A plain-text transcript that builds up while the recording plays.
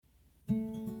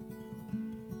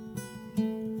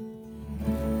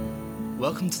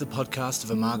Welcome to the podcast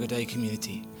of Imago Dei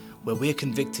Community, where we are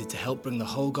convicted to help bring the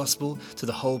whole gospel to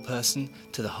the whole person,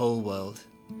 to the whole world.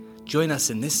 Join us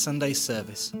in this Sunday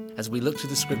service as we look to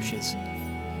the scriptures,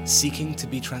 seeking to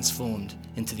be transformed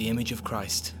into the image of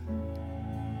Christ.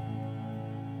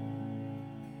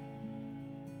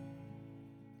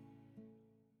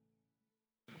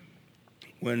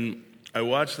 When I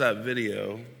watch that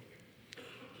video,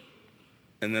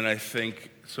 and then I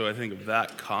think of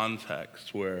that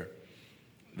context where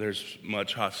there's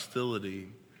much hostility,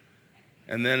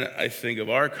 and then I think of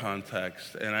our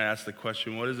context, and I ask the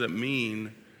question, what does it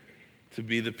mean to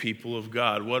be the people of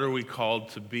God? What are we called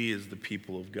to be as the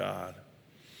people of God?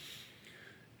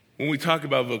 When we talk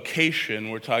about vocation,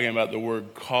 we're talking about the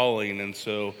word calling, and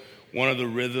so one of the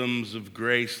rhythms of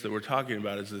grace that we're talking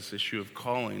about is this issue of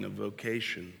calling, of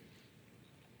vocation.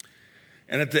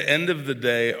 And at the end of the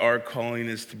day, our calling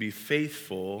is to be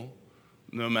faithful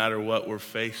no matter what we're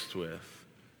faced with,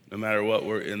 no matter what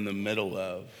we're in the middle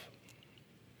of.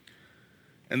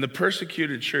 And the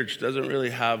persecuted church doesn't really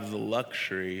have the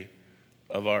luxury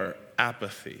of our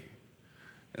apathy.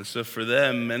 And so for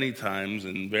them, many times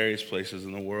in various places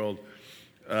in the world,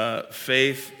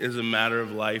 faith is a matter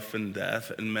of life and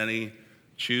death, and many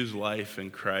choose life in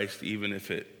Christ, even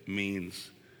if it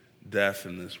means death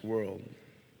in this world.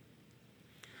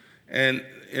 And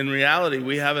in reality,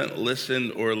 we haven't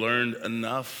listened or learned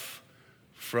enough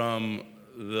from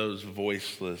those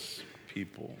voiceless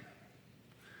people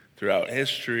throughout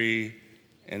history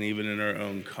and even in our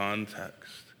own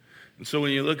context. And so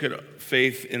when you look at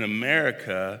faith in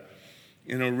America,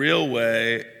 in a real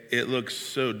way, it looks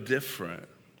so different.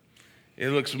 It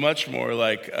looks much more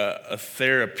like a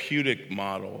therapeutic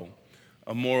model,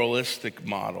 a moralistic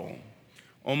model,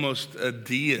 almost a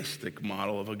deistic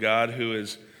model of a God who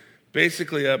is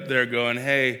basically up there going,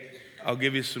 hey, I'll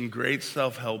give you some great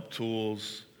self-help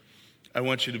tools. I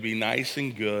want you to be nice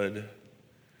and good.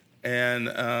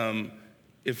 And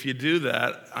if you do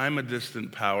that, I'm a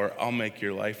distant power. I'll make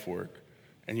your life work,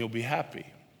 and you'll be happy.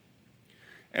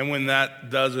 And when that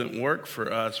doesn't work for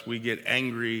us, we get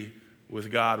angry with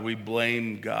God. We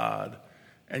blame God.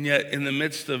 And yet, in the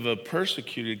midst of a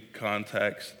persecuted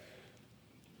context,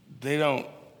 they don't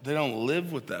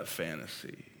live with that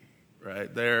fantasy, right?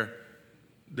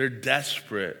 They're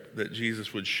desperate that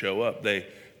Jesus would show up. They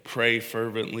pray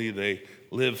fervently. They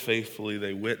live faithfully.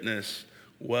 They witness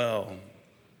well.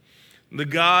 The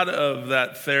God of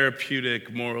that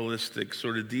therapeutic, moralistic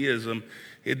sort of deism,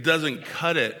 it doesn't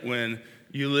cut it when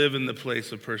you live in the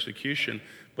place of persecution.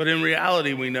 But in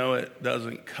reality, we know it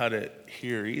doesn't cut it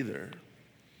here either.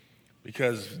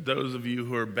 Because those of you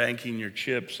who are banking your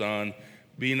chips on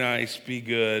be nice, be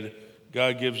good,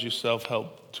 God gives you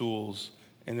self-help tools,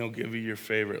 and he'll give you your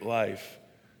favorite life.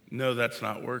 No, that's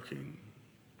not working.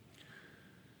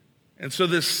 And so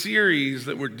this series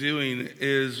that we're doing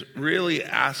is really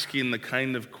asking the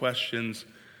kind of questions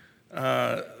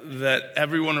that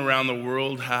everyone around the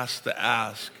world has to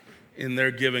ask in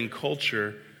their given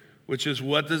culture, which is,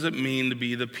 what does it mean to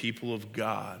be the people of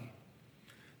God?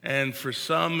 And for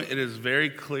some, it is very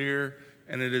clear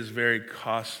and it is very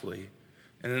costly.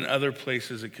 And in other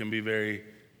places, it can be very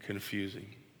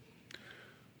confusing.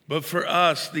 But for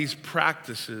us, these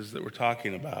practices that we're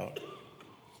talking about,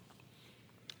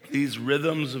 these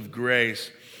rhythms of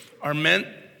grace, are meant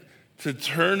to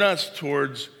turn us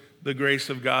towards the grace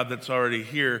of God that's already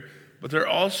here, but they're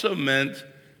also meant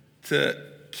to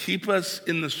keep us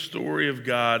in the story of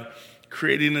God,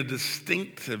 creating a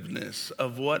distinctiveness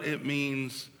of what it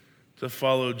means to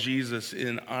follow Jesus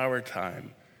in our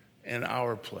time and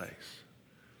our place.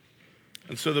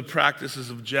 And so the practices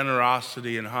of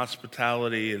generosity and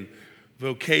hospitality and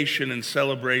vocation and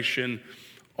celebration,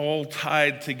 all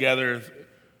tied together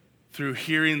through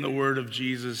hearing the word of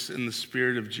Jesus and the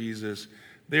Spirit of Jesus,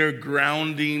 they are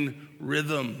grounding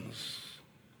rhythms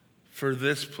for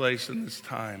this place and this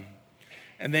time.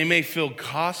 And they may feel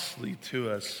costly to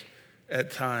us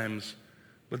at times,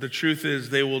 but the truth is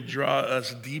they will draw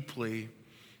us deeply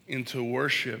into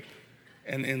worship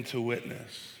and into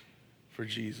witness for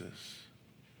Jesus.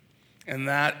 And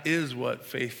that is what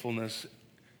faithfulness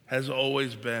has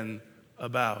always been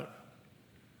about.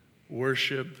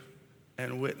 Worship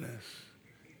and witness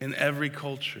in every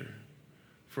culture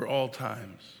for all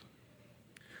times.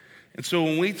 And so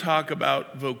when we talk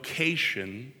about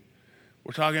vocation,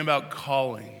 we're talking about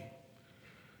calling.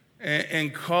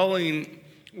 And calling,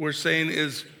 we're saying,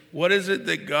 is what is it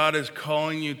that God is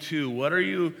calling you to? What are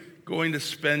you going to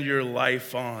spend your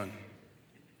life on?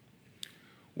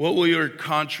 What will your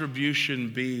contribution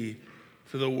be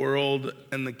to the world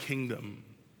and the kingdom?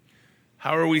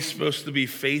 How are we supposed to be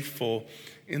faithful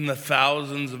in the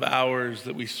thousands of hours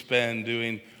that we spend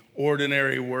doing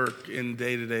ordinary work in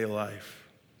day-to-day life?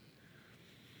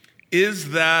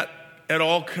 Is that at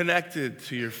all connected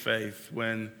to your faith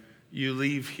when you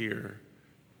leave here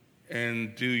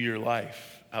and do your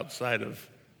life outside of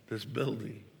this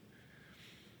building?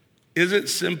 Is it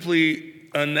simply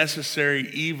a necessary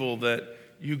evil that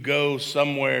you go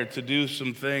somewhere to do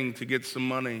something to get some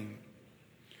money?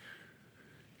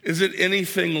 Is it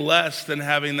anything less than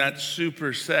having that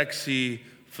super sexy,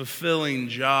 fulfilling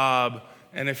job?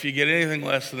 And if you get anything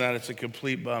less than that, it's a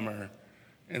complete bummer.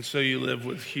 And so you live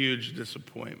with huge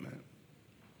disappointment.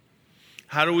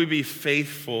 How do we be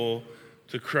faithful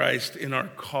to Christ in our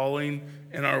calling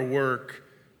and our work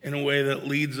in a way that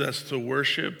leads us to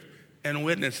worship and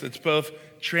witness? That's both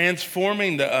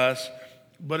transforming to us,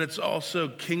 but it's also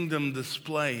kingdom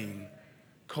displaying,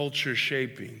 culture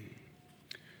shaping.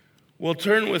 Well,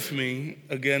 turn with me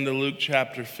again to Luke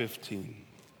chapter 15.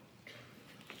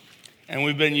 And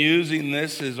we've been using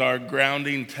this as our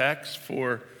grounding text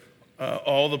for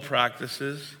all the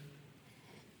practices.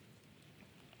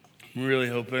 I'm really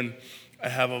hoping I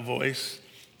have a voice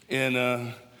in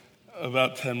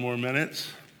about 10 more minutes.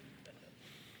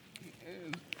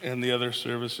 And the other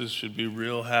services should be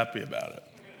real happy about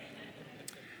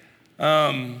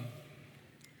it.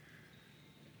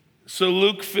 So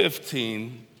Luke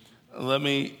 15, let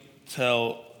me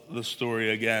tell the story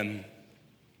again.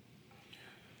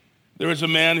 There was a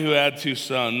man who had 2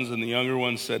 sons, and the younger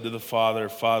one said to the father,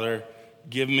 "Father,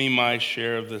 give me my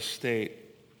share of the estate."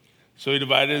 So he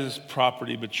divided his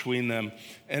property between them.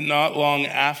 And not long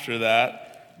after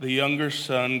that, the younger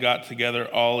son got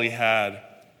together all he had,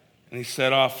 and he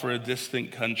set off for a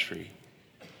distant country.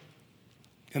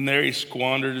 And there he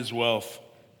squandered his wealth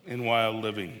in wild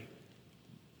living.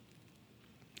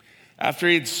 After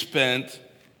he'd spent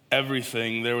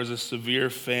everything, there was a severe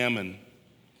famine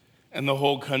in the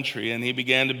whole country, and he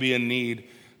began to be in need.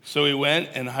 So he went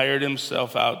and hired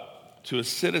himself out to a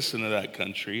citizen of that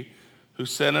country, who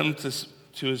sent him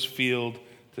to his field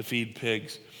to feed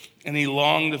pigs. And he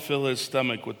longed to fill his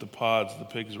stomach with the pods the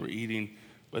pigs were eating,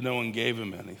 but no one gave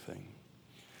him anything.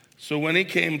 So when he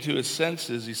came to his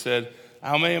senses, he said,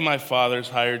 "How many of my father's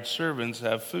hired servants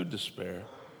have food to spare?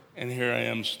 And here I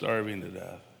am starving to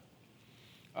death.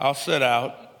 I'll set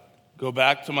out, go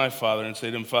back to my father, and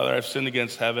say to him, 'Father, I've sinned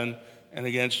against heaven and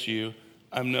against you.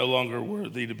 I'm no longer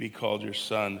worthy to be called your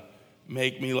son.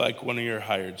 Make me like one of your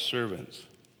hired servants.'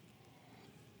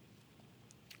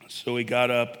 So he got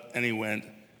up and he went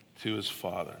to his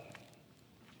father.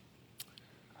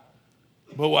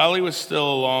 But while he was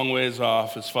still a long ways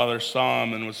off, his father saw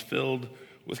him and was filled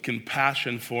with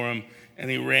compassion for him.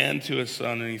 And he ran to his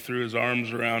son and he threw his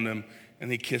arms around him and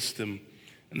he kissed him.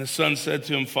 And the son said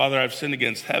to him, 'Father, I've sinned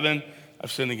against heaven.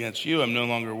 I've sinned against you. I'm no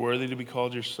longer worthy to be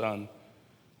called your son.'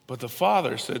 But the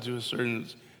father said to his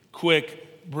servants,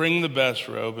 'Quick, bring the best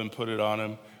robe and put it on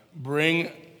him.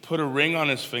 Put a ring on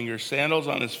his finger, sandals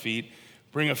on his feet.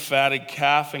 Bring a fatted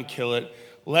calf and kill it.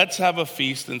 Let's have a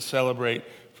feast and celebrate.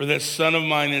 For this son of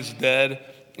mine is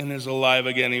dead and is alive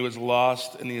again. He was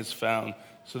lost and he is found.'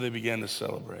 So they began to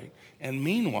celebrate. And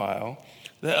meanwhile,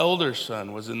 the elder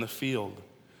son was in the field.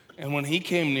 And when he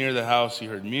came near the house, he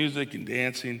heard music and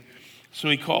dancing. So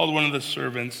he called one of the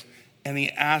servants and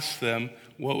he asked them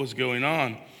what was going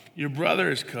on. 'Your brother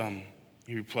has come,'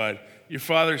 he replied. 'Your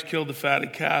father's killed the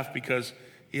fatted calf because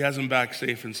he has him back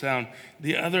safe and sound.'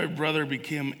 The other brother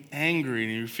became angry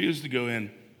and he refused to go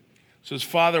in. So his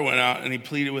father went out and he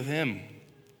pleaded with him.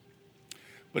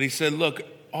 But he said, 'Look,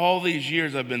 all these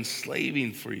years I've been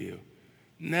slaving for you,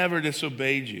 never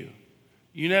disobeyed you.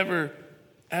 You never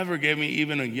ever gave me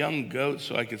even a young goat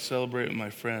so I could celebrate with my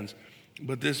friends.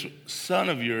 But this son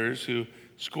of yours who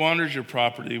squanders your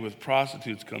property with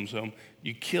prostitutes comes home.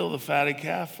 You kill the fatted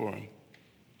calf for him.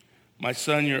 My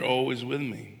son, you're always with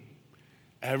me.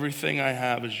 Everything I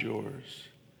have is yours.'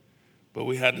 But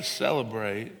we had to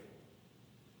celebrate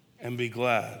and be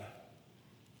glad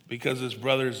because this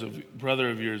brother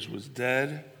of yours was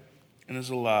dead and is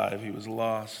alive. He was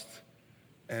lost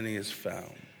and he is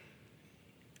found."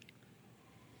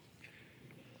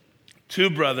 2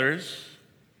 brothers,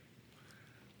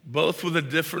 both with a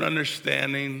different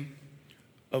understanding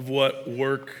of what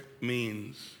work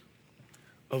means,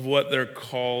 of what they're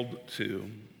called to.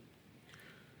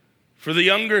 For the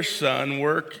younger son,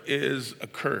 work is a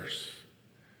curse.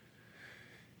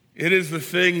 It is the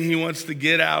thing he wants to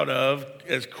get out of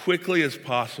as quickly as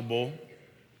possible.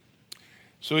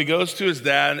 So he goes to his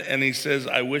dad and he says,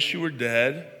 "I wish you were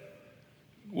dead,"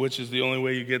 which is the only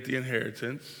way you get the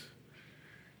inheritance,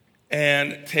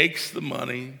 and takes the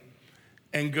money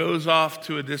and goes off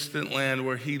to a distant land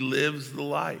where he lives the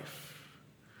life.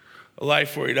 A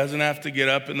life where he doesn't have to get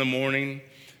up in the morning.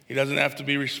 He doesn't have to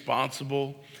be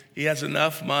responsible. He has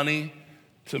enough money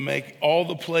to make all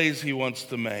the plays he wants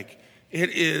to make. It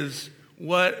is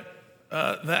what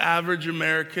the average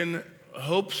American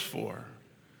hopes for,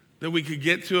 that we could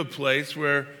get to a place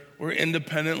where we're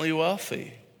independently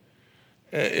wealthy.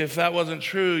 If that wasn't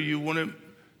true, you wouldn't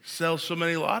sell so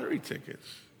many lottery tickets,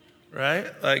 right?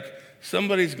 Like,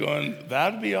 somebody's going,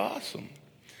 that'd be awesome.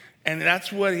 And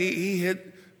that's what he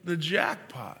hit the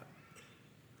jackpot.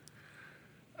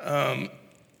 And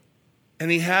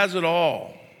he has it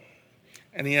all.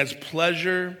 And he has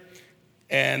pleasure.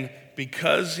 And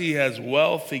because he has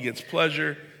wealth, he gets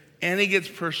pleasure. And he gets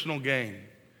personal gain.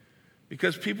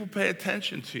 Because people pay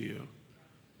attention to you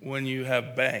when you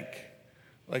have bank.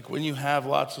 Like when you have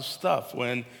lots of stuff.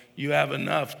 When you have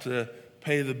enough to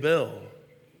pay the bill.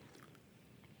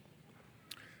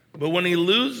 But when he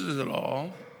loses it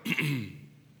all,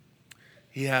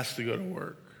 he has to go to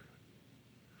work.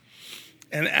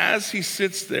 And as he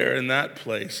sits there in that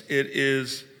place, it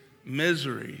is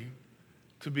misery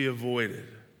to be avoided.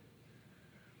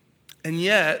 And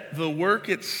yet, the work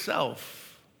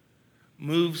itself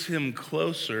moves him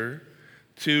closer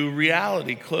to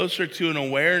reality, closer to an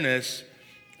awareness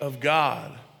of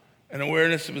God, an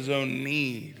awareness of his own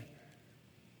need.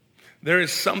 There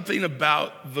is something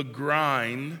about the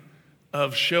grind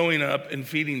of showing up and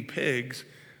feeding pigs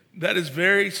that is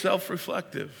very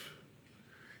self-reflective.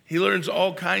 He learns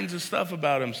all kinds of stuff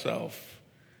about himself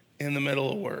in the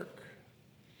middle of work,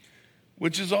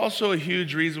 which is also a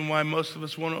huge reason why most of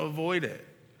us want to avoid it,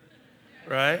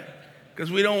 right? Because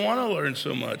we don't want to learn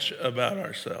so much about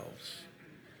ourselves.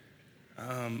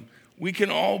 We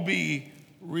can all be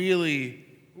really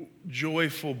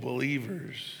joyful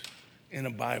believers in a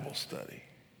Bible study,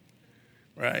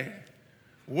 right?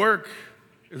 Work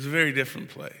is a very different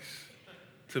place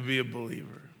to be a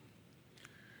believer.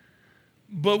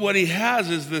 But what he has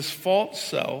is this false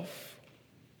self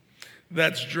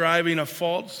that's driving a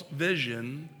false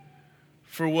vision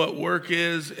for what work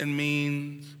is and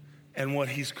means and what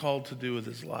he's called to do with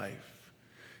his life.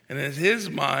 And in his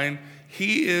mind,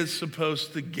 he is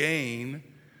supposed to gain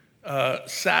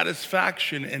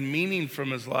satisfaction and meaning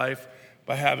from his life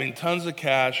by having tons of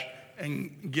cash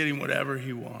and getting whatever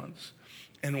he wants.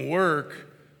 And work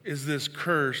is this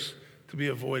curse to be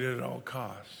avoided at all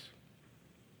costs.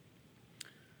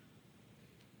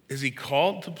 Is he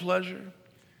called to pleasure?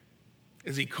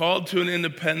 Is he called to an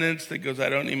independence that goes, I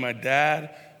don't need my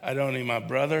dad, I don't need my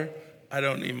brother, I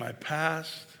don't need my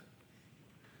past?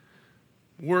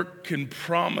 Work can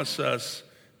promise us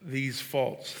these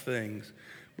false things.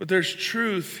 But there's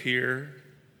truth here.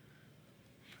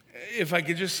 If I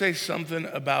could just say something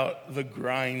about the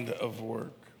grind of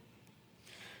work.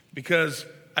 Because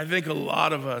I think a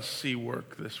lot of us see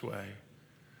work this way.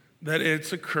 That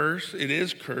it's a curse. It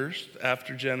is cursed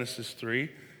after Genesis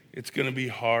 3. It's going to be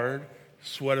hard,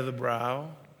 sweat of the brow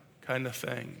kind of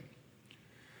thing.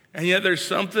 And yet there's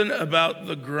something about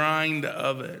the grind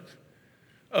of it,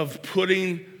 of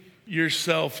putting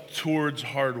yourself towards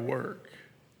hard work.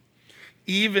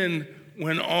 Even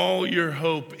when all your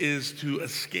hope is to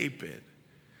escape it,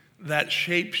 that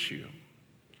shapes you.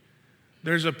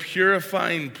 There's a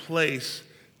purifying place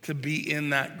to be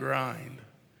in that grind.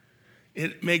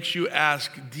 It makes you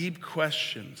ask deep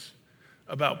questions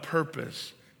about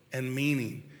purpose and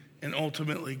meaning and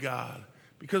ultimately God.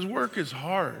 Because work is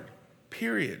hard,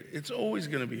 period. It's always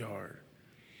going to be hard.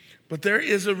 But there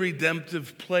is a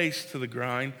redemptive place to the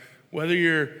grind, whether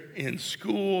you're in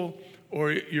school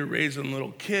or you're raising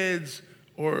little kids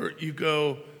or you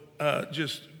go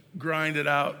just grind it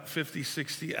out 50,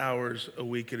 60 hours a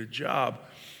week at a job.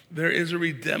 There is a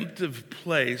redemptive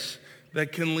place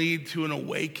that can lead to an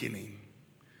awakening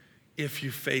if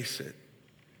you face it,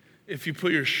 if you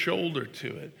put your shoulder to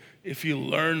it, if you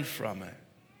learn from it.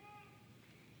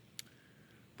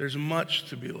 There's much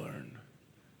to be learned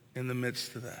in the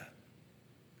midst of that.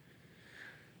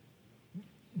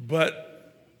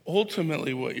 But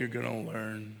ultimately what you're going to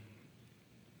learn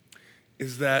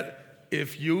is that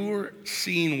if you're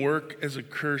seeing work as a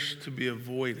curse to be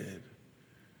avoided,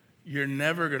 you're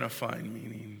never going to find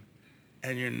meaning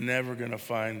and you're never going to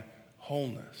find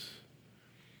wholeness.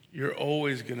 You're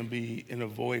always going to be in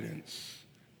avoidance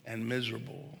and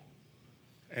miserable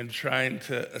and trying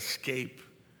to escape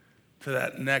to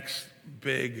that next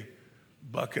big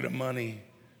bucket of money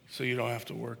so you don't have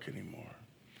to work anymore.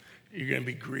 You're going to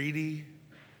be greedy.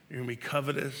 You're going to be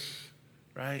covetous,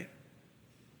 right?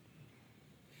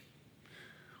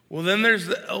 Well, then there's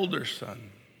the elder son.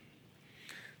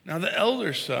 Now, the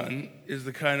elder son is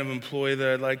the kind of employee that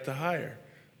I'd like to hire,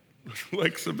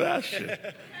 like Sebastian.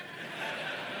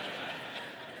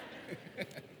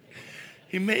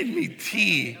 He made me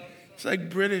tea. It's like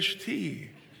British tea.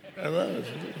 I love it.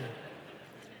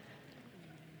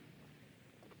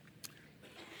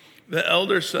 The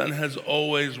elder son has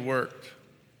always worked,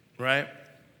 right?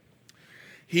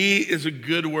 He is a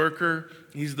good worker.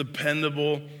 He's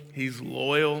dependable. He's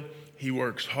loyal. He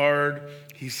works hard.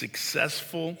 He's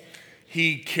successful.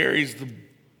 He carries the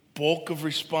bulk of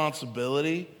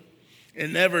responsibility. It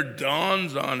never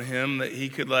dawns on him that he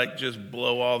could just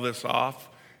blow all this off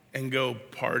and go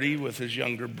party with his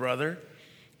younger brother.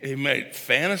 He might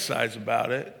fantasize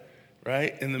about it,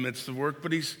 right, in the midst of work,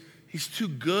 but he's too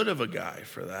good of a guy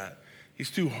for that. He's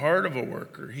too hard of a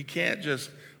worker. He can't just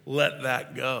let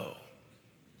that go.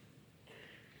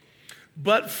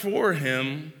 But for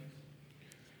him,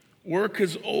 work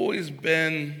has always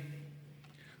been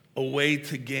a way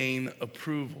to gain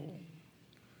approval,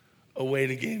 a way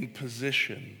to gain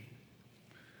position,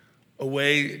 a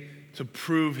way to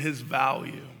prove his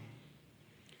value.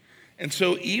 And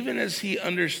so even as he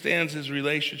understands his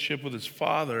relationship with his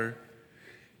father,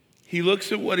 he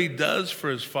looks at what he does for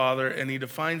his father and he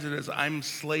defines it as, I'm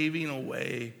slaving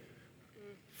away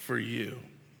for you.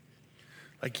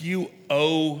 Like, you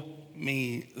owe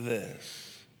me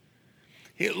this.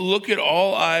 Look at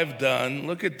all I've done.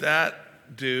 Look at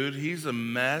that dude. He's a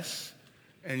mess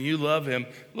and you love him.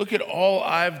 Look at all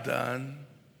I've done.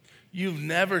 You've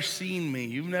never seen me.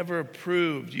 You've never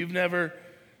approved. You've never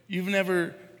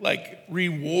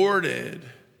rewarded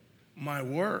my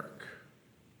work.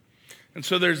 And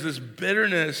so there's this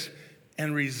bitterness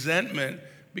and resentment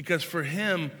because for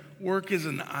him, work is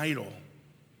an idol.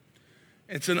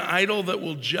 It's an idol that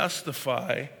will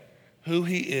justify who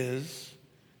he is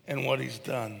and what he's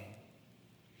done.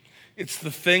 It's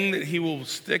the thing that he will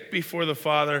stick before the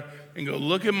Father and go,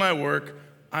 look at my work,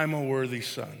 I'm a worthy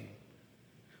son.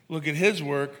 Look at his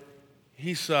work,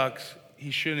 he sucks,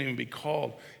 he shouldn't even be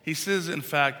called. He says, in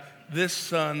fact, this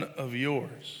son of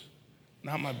yours,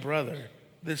 not my brother,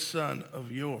 this son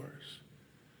of yours.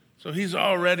 So he's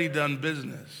already done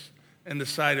business and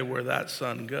decided where that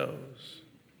son goes.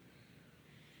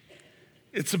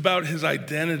 It's about his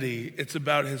identity. It's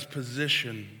about his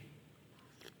position.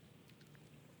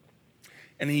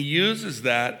 And he uses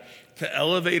that to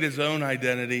elevate his own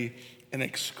identity and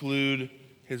exclude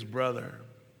his brother,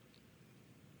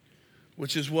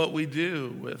 which is what we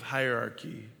do with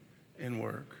hierarchy in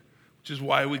work, which is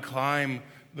why we climb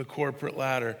the corporate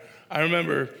ladder. I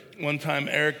remember one time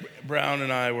Eric Brown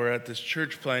and I were at this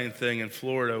church planting thing in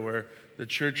Florida where the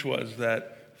church was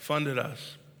that funded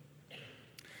us.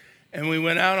 And we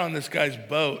went out on this guy's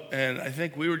boat, and I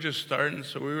think we were just starting,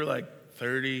 so we were like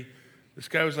 30. This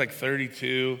guy was like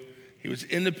 32. He was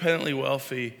independently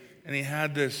wealthy, and he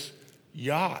had this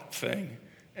yacht thing.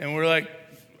 And we're like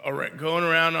going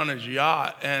around on his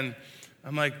yacht, and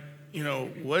I'm like,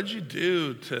 what'd you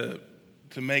do to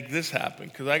make this happen?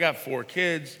 Because I got 4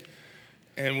 kids,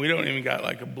 and we don't even got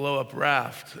like a blow-up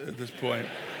raft at this point.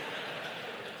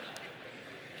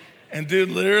 And dude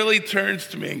literally turns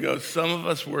to me and goes, some of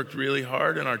us worked really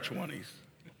hard in our 20s.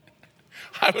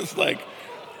 I was like,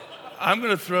 I'm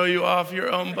going to throw you off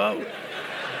your own boat.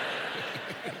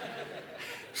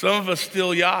 Some of us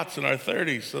steal yachts in our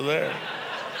 30s, so there.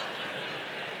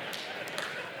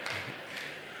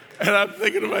 And I'm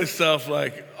thinking to myself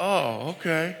like, oh,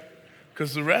 okay.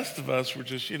 Because the rest of us were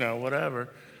just, whatever,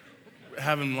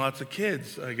 having lots of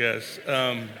kids, I guess.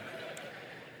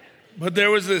 But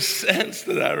there was this sense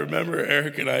that I remember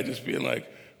Eric and I just being like,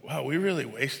 wow, we really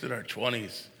wasted our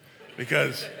 20s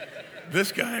because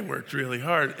this guy worked really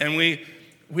hard. And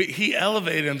he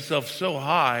elevated himself so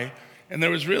high, and there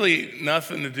was really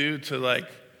nothing to do to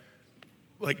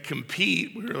like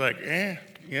compete. We were like,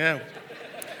 yeah,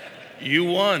 you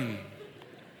won.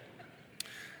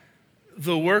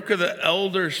 The work of the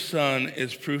elder son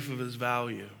is proof of his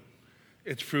value.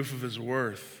 It's proof of his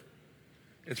worth.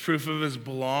 It's proof of his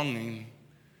belonging.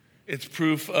 It's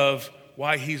proof of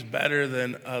why he's better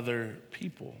than other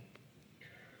people.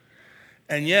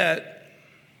 And yet,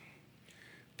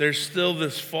 there's still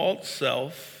this false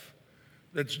self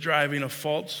that's driving a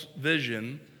false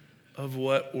vision of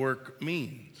what work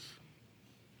means.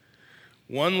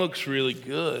 One looks really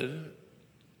good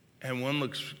and one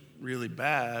looks really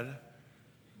bad,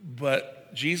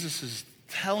 but Jesus is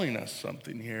telling us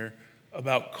something here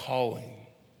about calling.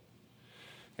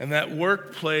 And that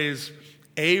work plays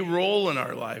a role in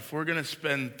our life. We're going to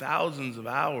spend thousands of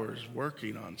hours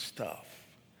working on stuff.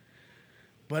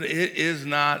 But it is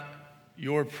not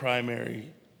your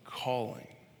primary calling.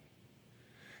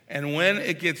 And when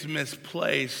it gets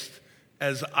misplaced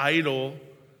as idol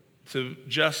to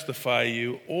justify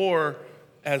you or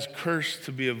as curse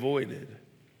to be avoided,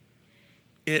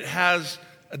 it has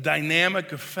a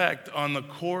dynamic effect on the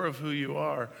core of who you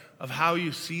are, of how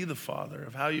you see the Father,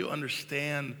 of how you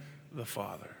understand the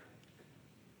Father.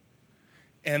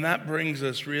 And that brings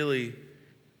us really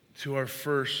to our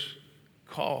first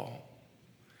call.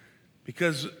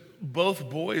 Because both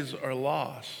boys are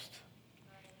lost.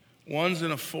 One's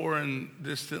in a foreign,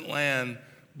 distant land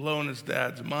blowing his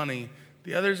dad's money.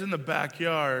 The other's in the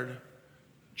backyard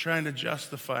trying to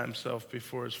justify himself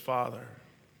before his father.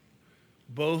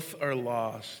 Both are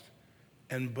lost,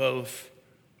 and both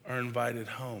are invited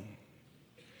home.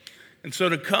 And so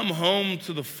to come home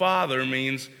to the Father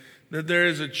means that there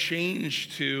is a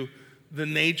change to the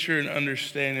nature and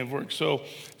understanding of work. So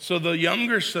the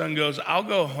younger son goes, I'll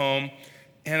go home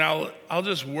and I'll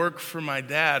just work for my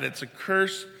dad. It's a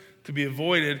curse to be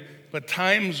avoided, but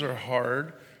times are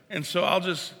hard. And so I'll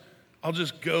just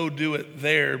go do it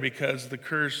there because the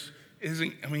curse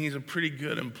isn't, he's a pretty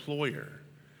good employer.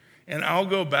 And I'll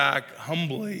go back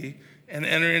humbly and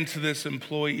enter into this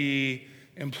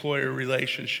employee-employer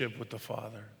relationship with the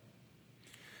Father.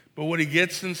 But what he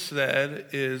gets instead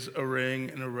is a ring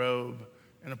and a robe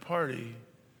and a party.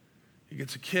 He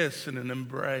gets a kiss and an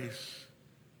embrace.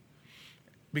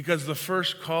 Because the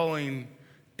first calling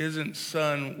isn't,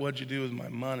 son, what'd you do with my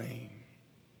money?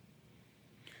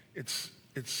 It's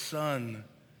son,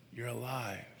 you're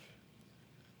alive.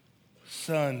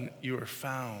 Son, you are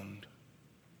found.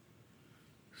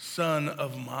 Son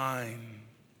of mine,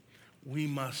 we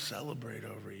must celebrate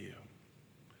over you.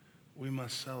 We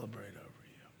must celebrate over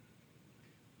you.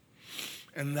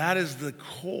 And that is the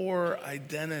core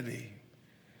identity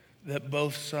that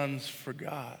both sons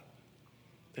forgot.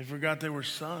 They forgot they were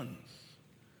sons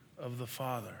of the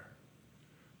Father,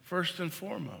 first and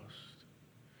foremost.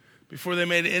 Before they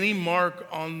made any mark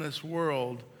on this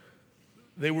world,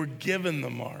 they were given the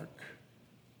mark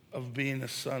of being a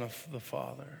son of the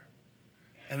Father.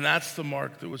 And that's the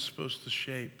mark that was supposed to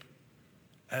shape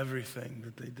everything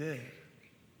that they did.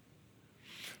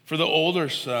 For the older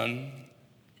son,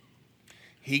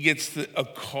 he gets a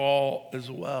call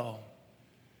as well.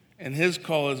 And his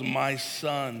call is my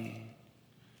son.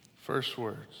 First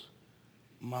words,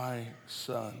 my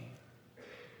son.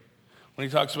 When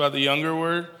he talks about the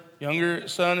younger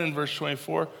son in verse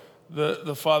 24,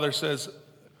 the father says,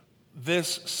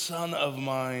 this son of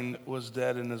mine was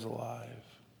dead and is alive.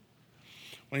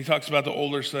 When he talks about the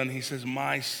older son, he says,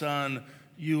 my son,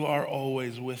 you are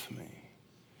always with me.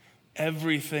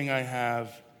 Everything I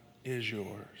have is yours.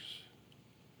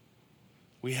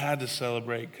 We had to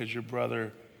celebrate because your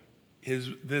brother is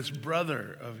this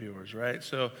brother of yours, right?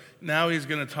 So now he's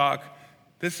going to talk,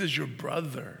 this is your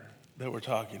brother that we're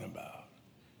talking about.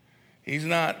 You're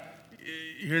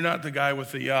not the guy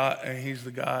with the yacht and he's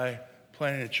the guy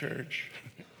planning a church.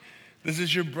 This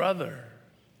is your brother.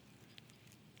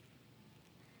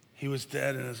 He was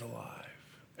dead and is alive,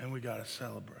 and we got to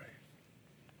celebrate.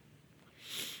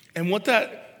 And what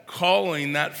that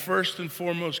calling, that first and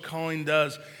foremost calling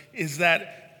does is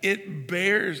that it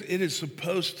is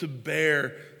supposed to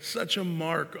bear such a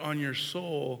mark on your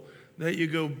soul that you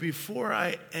go, before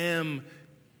I am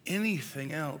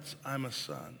anything else, I'm a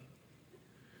son.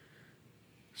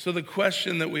 So the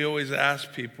question that we always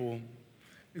ask people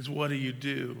is, what do you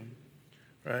do?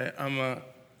 Right? I'm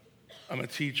a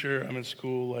teacher, I'm in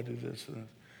school, I do this and this.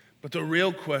 But the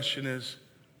real question is,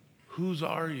 whose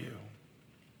are you?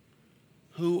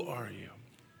 Who are you?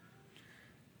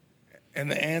 And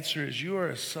the answer is, you are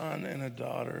a son and a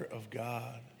daughter of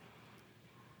God.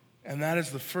 And that is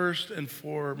the first and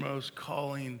foremost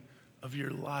calling of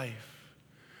your life.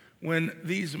 When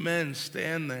these men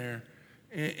stand there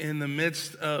in the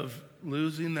midst of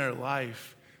losing their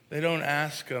life, they don't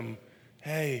ask them,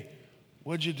 hey,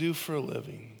 what'd you do for a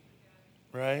living?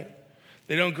 Right?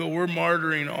 They don't go, we're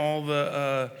martyring all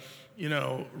the,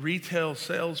 retail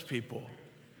salespeople.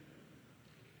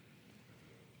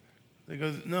 They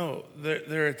go, no,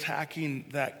 they're attacking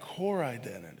that core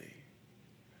identity.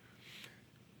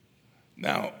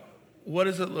 Now, what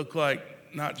does it look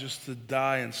like not just to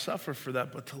die and suffer for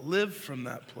that, but to live from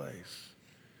that place?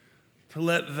 To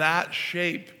let that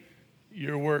shape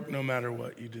your work no matter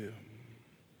what you do.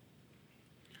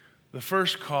 The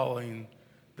first calling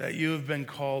that you have been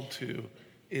called to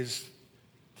is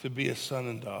to be a son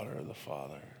and daughter of the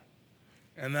Father.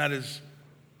 And that is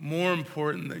more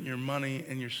important than your money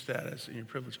and your status and your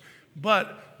privilege.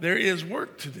 But there is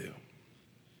work to do.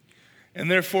 And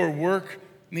therefore, work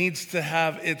needs to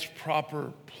have its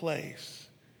proper place.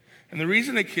 And the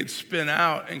reason it could spin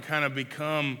out and kind of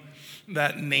become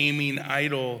that naming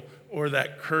idol or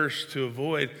that curse to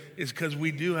avoid is because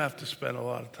we do have to spend a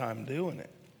lot of time doing it.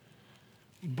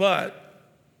 But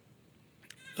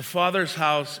the Father's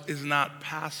house is not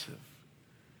passive,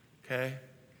 okay?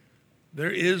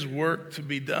 There is work to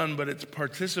be done, but it's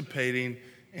participating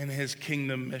in his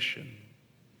kingdom mission.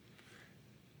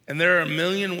 And there are a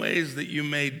million ways that you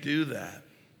may do that.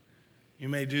 You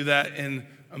may do that in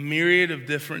a myriad of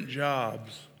different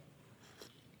jobs.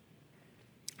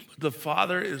 But the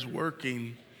Father is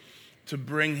working to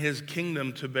bring his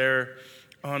kingdom to bear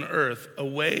on earth, a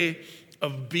way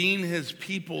of being his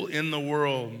people in the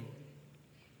world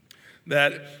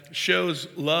that shows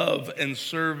love and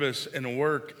service and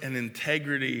work and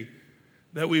integrity,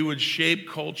 that we would shape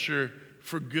culture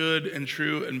for good and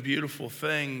true and beautiful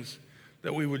things,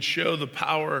 that we would show the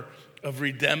power of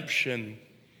redemption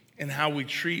in how we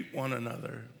treat one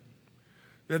another,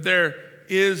 that there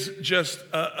is just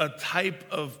a type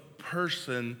of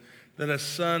person that a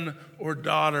son or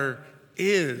daughter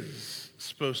is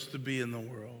supposed to be in the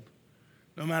world,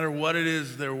 no matter what it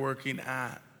is they're working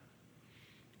at,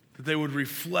 that they would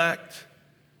reflect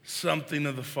something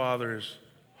of the Father's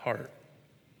heart.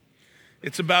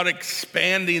 It's about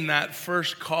expanding that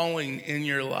first calling in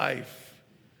your life.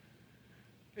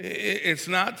 It's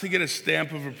not to get a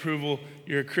stamp of approval.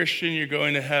 You're a Christian, you're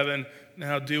going to heaven,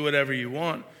 now do whatever you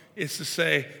want. It's to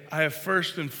say, I have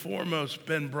first and foremost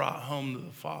been brought home to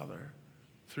the Father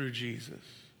through Jesus.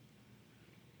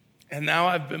 And now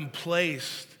I've been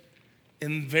placed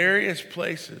in various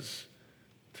places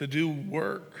to do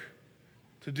work,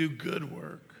 to do good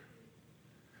work,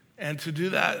 and to do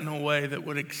that in a way that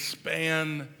would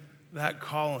expand that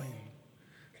calling,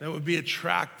 that would be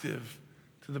attractive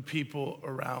to the people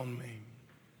around me.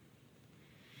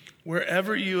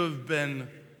 Wherever you have been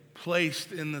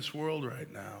placed in this world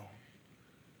right now,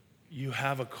 you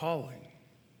have a calling.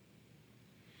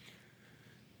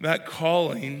 That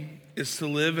calling is to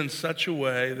live in such a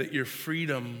way that your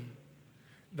freedom,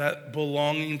 that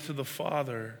belonging to the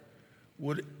Father,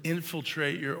 would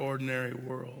infiltrate your ordinary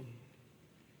world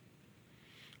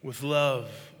with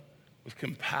love, with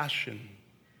compassion,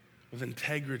 with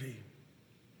integrity.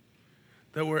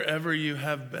 That wherever you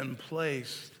have been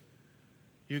placed,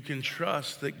 you can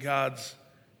trust that God's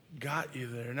got you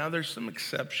there. Now, there's some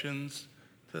exceptions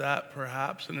to that,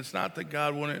 perhaps, and it's not that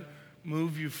God wouldn't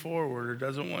move you forward or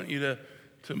doesn't want you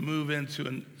to move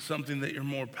into something that you're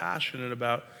more passionate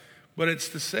about, but it's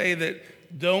to say that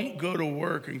don't go to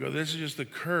work and go, this is just a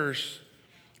curse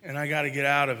and I got to get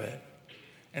out of it.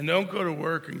 And don't go to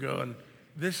work and go, and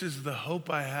this is the hope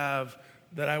I have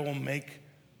that I will make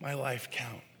my life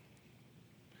count.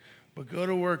 But go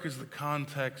to work as the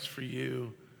context for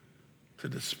you to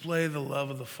display the love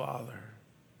of the Father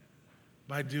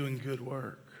by doing good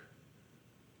work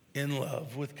in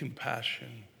love, with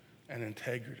compassion and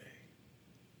integrity.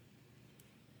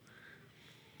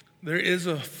 There is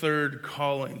a third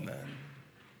calling then.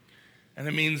 And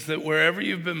it means that wherever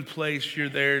you've been placed, you're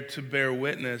there to bear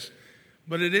witness.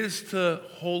 But it is to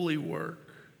holy work.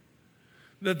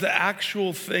 That the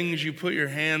actual things you put your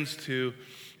hands to,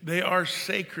 they are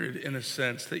sacred in a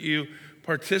sense. That you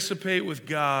participate with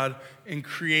God in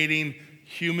creating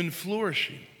human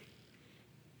flourishing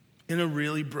in a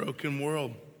really broken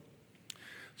world.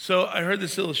 So I heard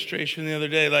this illustration the other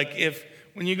day. Like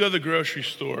when you go to the grocery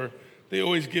store, they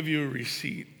always give you a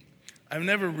receipt. I've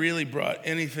never really brought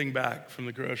anything back from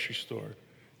the grocery store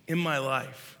in my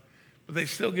life. But they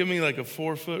still give me like a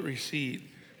 4-foot receipt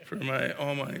for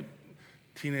all my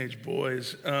teenage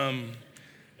boys.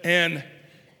 And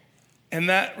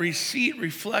that receipt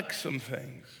reflects some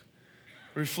things.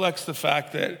 Reflects the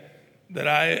fact that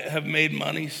I have made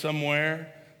money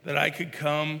somewhere, that I could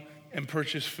come and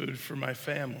purchase food for my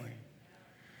family.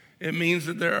 It means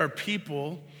that there are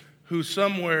people who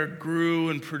somewhere grew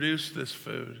and produced this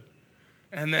food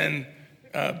and then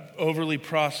overly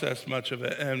processed much of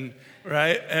it, and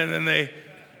then they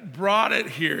brought it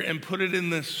here and put it in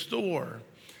this store,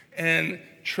 and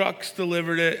trucks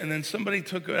delivered it, and then somebody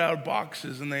took it out of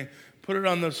boxes and they put it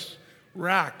on those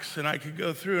racks, and I could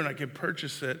go through and I could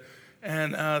purchase it.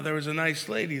 And there was a nice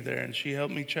lady there, and she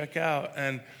helped me check out,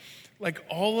 and like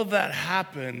all of that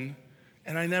happened,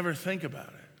 and I never think about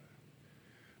it.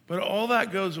 But all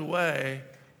that goes away,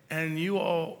 and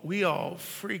we all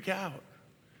freak out.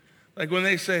 Like when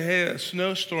they say, hey, a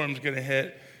snowstorm's going to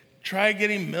hit, try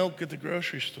getting milk at the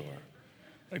grocery store.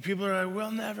 Like people are like,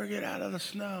 we'll never get out of the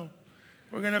snow.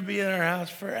 We're going to be in our house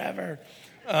forever.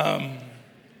 But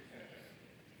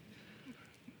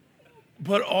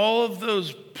all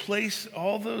those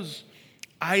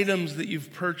items that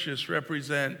you've purchased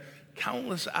represent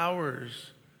countless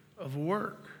hours of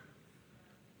work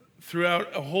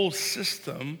throughout a whole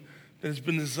system that has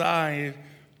been designed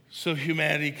so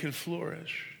humanity can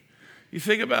flourish. You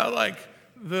think about like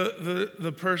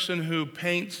the person who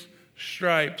paints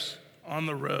stripes on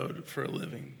the road for a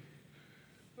living.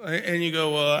 And you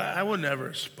go, well, I would never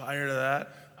aspire to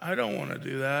that. I don't want to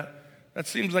do that. That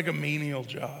seems like a menial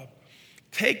job.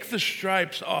 Take the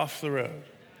stripes off the road,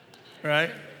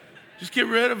 right? Just get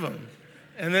rid of them.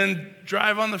 And then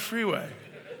drive on the freeway.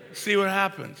 See what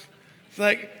happens. It's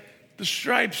like the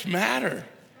stripes matter.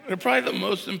 They're probably the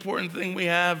most important thing we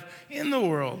have in the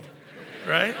world,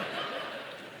 right?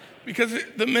 Because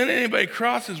the minute anybody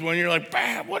crosses one, you're like,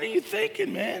 bah, what are you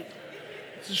thinking, man?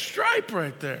 It's a stripe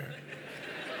right there.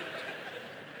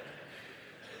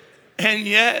 And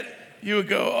yet, you would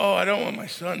go, oh, I don't want my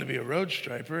son to be a road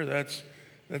striper. That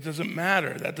doesn't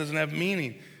matter. That doesn't have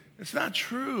meaning. It's not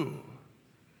true.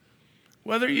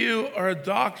 Whether you are a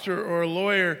doctor or a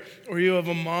lawyer or you have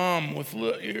you're a mom with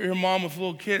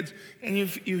little kids, and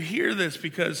you hear this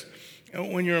because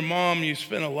when you're a mom, you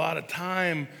spend a lot of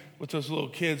time with those little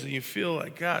kids and you feel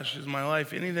like, gosh, is my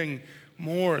life anything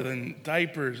more than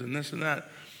diapers and this and that?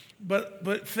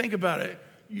 But think about it.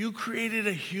 You created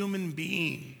a human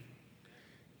being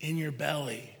in your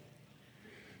belly.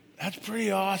 That's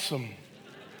pretty awesome,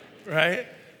 right?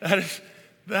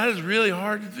 That is really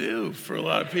hard to do for a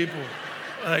lot of people.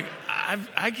 Like,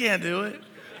 I can't do it.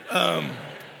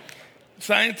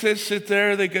 Scientists sit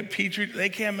there, they get petri, they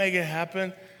can't make it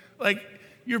happen. Like,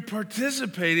 you're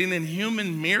participating in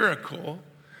human miracle,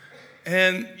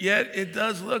 and yet it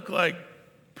does look like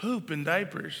poop and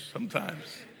diapers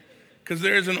sometimes, because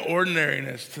there is an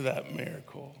ordinariness to that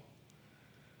miracle.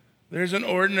 There's an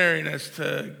ordinariness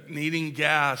to needing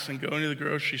gas and going to the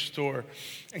grocery store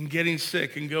and getting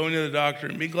sick and going to the doctor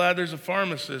and be glad there's a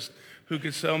pharmacist who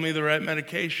could sell me the right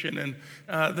medication, and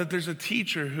that there's a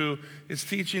teacher who is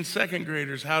teaching second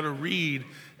graders how to read,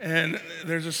 and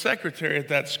there's a secretary at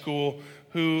that school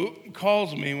who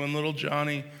calls me when little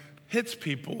Johnny hits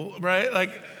people, right?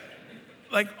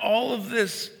 Like all of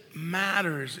this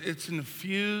matters. It's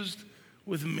infused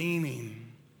with meaning.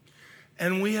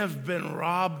 And we have been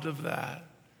robbed of that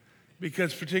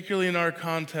because particularly in our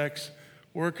context,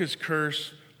 work is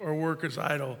curse or work is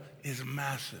idol is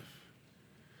massive.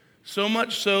 So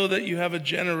much so that you have a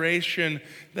generation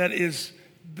that is,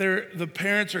 the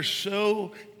parents are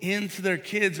so into their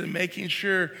kids and making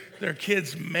sure their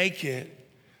kids make it,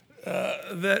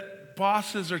 that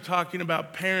bosses are talking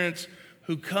about parents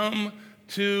who come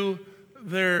to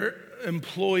their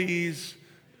employees'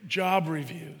 job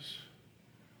reviews,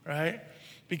 right?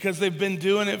 Because they've been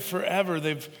doing it forever.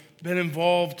 They've been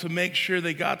involved to make sure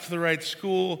they got to the right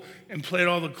school and played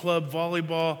all the club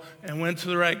volleyball and went to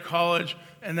the right college,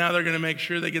 and now they're going to make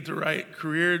sure they get the right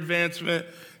career advancement.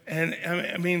 And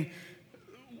I mean,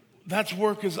 that's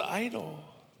work as idol.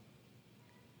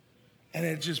 And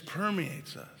it just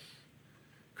permeates us.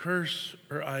 Curse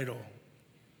or idol.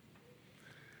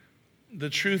 The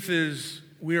truth is,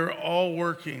 we are all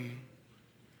working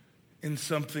in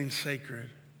something sacred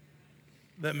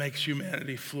that makes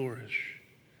humanity flourish.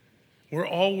 We're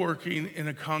all working in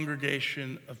a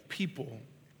congregation of people,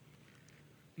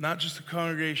 not just a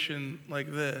congregation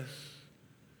like this,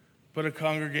 but a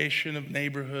congregation of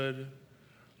neighborhood,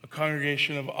 a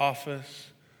congregation of office,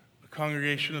 a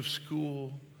congregation of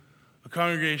school, a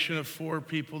congregation of 4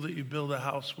 people that you build a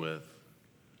house with.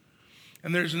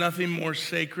 And there's nothing more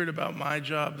sacred about my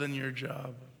job than your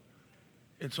job.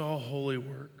 It's all holy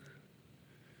work.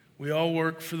 We all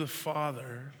work for the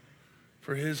Father,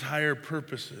 for his higher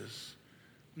purposes,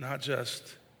 not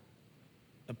just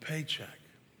a paycheck.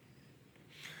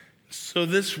 So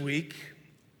this week,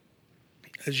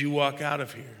 as you walk out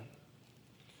of here,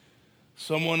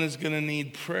 someone is going to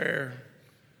need prayer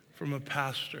from a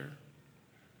pastor.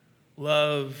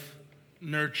 Love,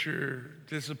 nurture,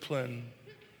 discipline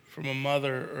from a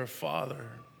mother or a father.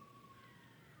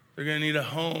 They're going to need a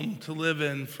home to live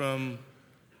in from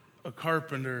a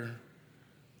carpenter,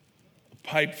 a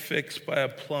pipe fixed by a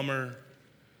plumber,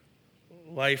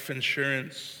 life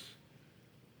insurance,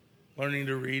 learning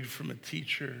to read from a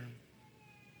teacher.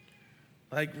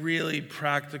 Like really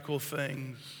practical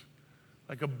things,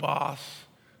 like a boss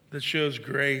that shows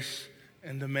grace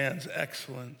and demands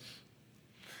excellence.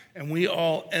 And we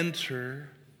all enter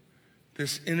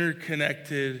this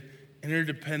interconnected,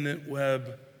 interdependent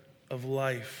web of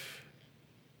life.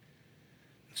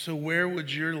 So where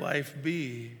would your life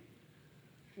be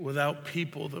without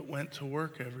people that went to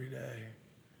work every day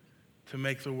to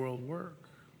make the world work?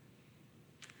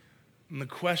 And the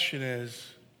question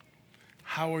is,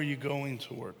 how are you going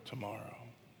to work tomorrow?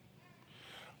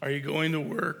 Are you going to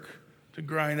work to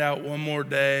grind out one more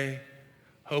day,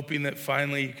 hoping that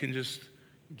finally you can just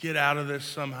get out of this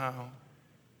somehow?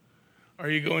 Are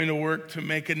you going to work to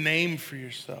make a name for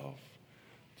yourself,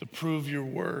 to prove your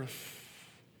worth,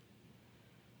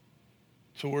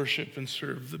 to worship and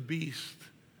serve the beast,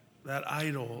 that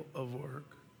idol of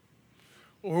work?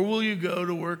 Or will you go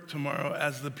to work tomorrow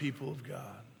as the people of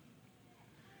God,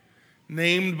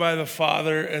 named by the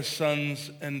Father as sons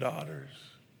and daughters,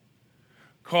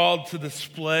 called to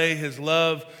display his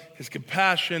love, his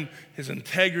compassion, his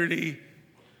integrity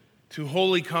to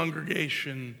holy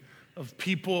congregation of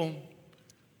people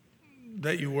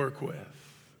that you work with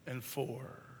and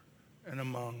for and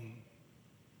among?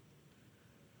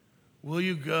 Will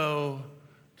you go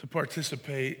to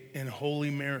participate in holy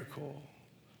miracle,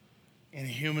 in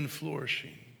human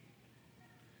flourishing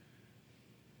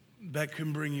that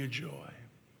can bring you joy?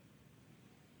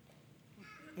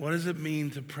 What does it mean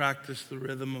to practice the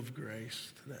rhythm of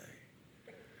grace today?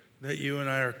 That you and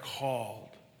I are called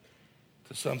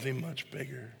to something much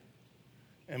bigger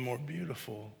and more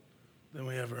beautiful than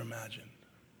we ever imagined.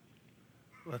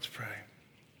 Let's pray.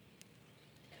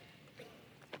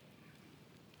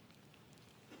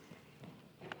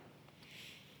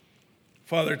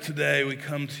 Father, today we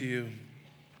come to you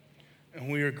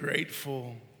and we are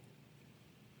grateful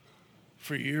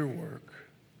for your work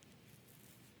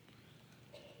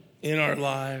in our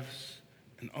lives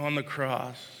and on the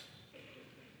cross,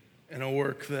 and a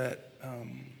work that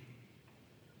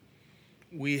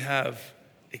we have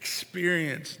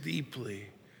experienced deeply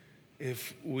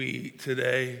if we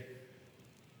today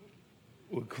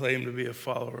would claim to be a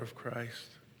follower of Christ.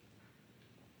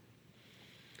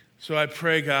 So I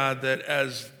pray, God, that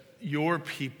as your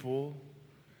people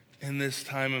in this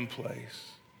time and place,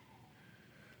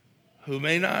 who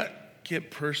may not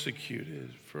get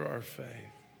persecuted for our faith,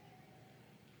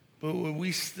 but would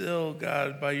we still,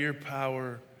 God, by your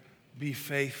power, be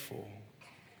faithful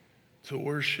to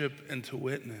worship and to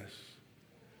witness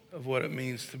of what it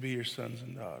means to be your sons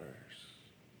and daughters.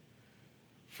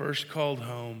 First called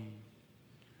home,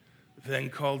 then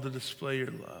called to display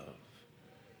your love,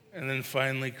 and then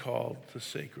finally called to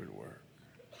sacred work.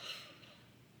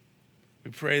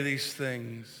 We pray these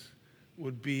things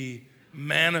would be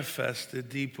manifested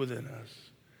deep within us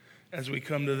as we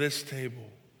come to this table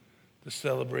to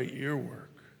celebrate your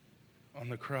work on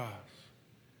the cross,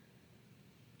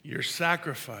 your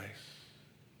sacrifice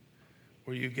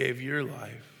where you gave your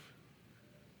life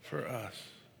for us.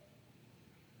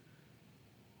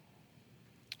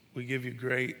 We give you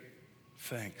great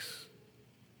thanks.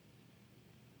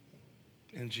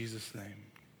 In Jesus' name,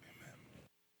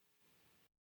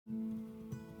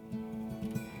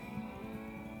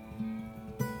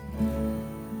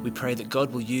 We pray that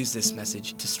God will use this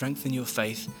message to strengthen your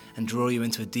faith and draw you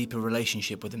into a deeper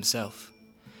relationship with himself.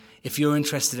 If you're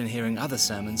interested in hearing other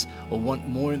sermons or want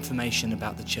more information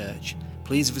about the church,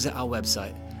 please visit our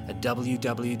website at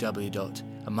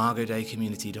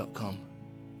www.imagodaycommunity.com.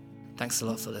 Thanks a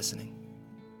lot for listening.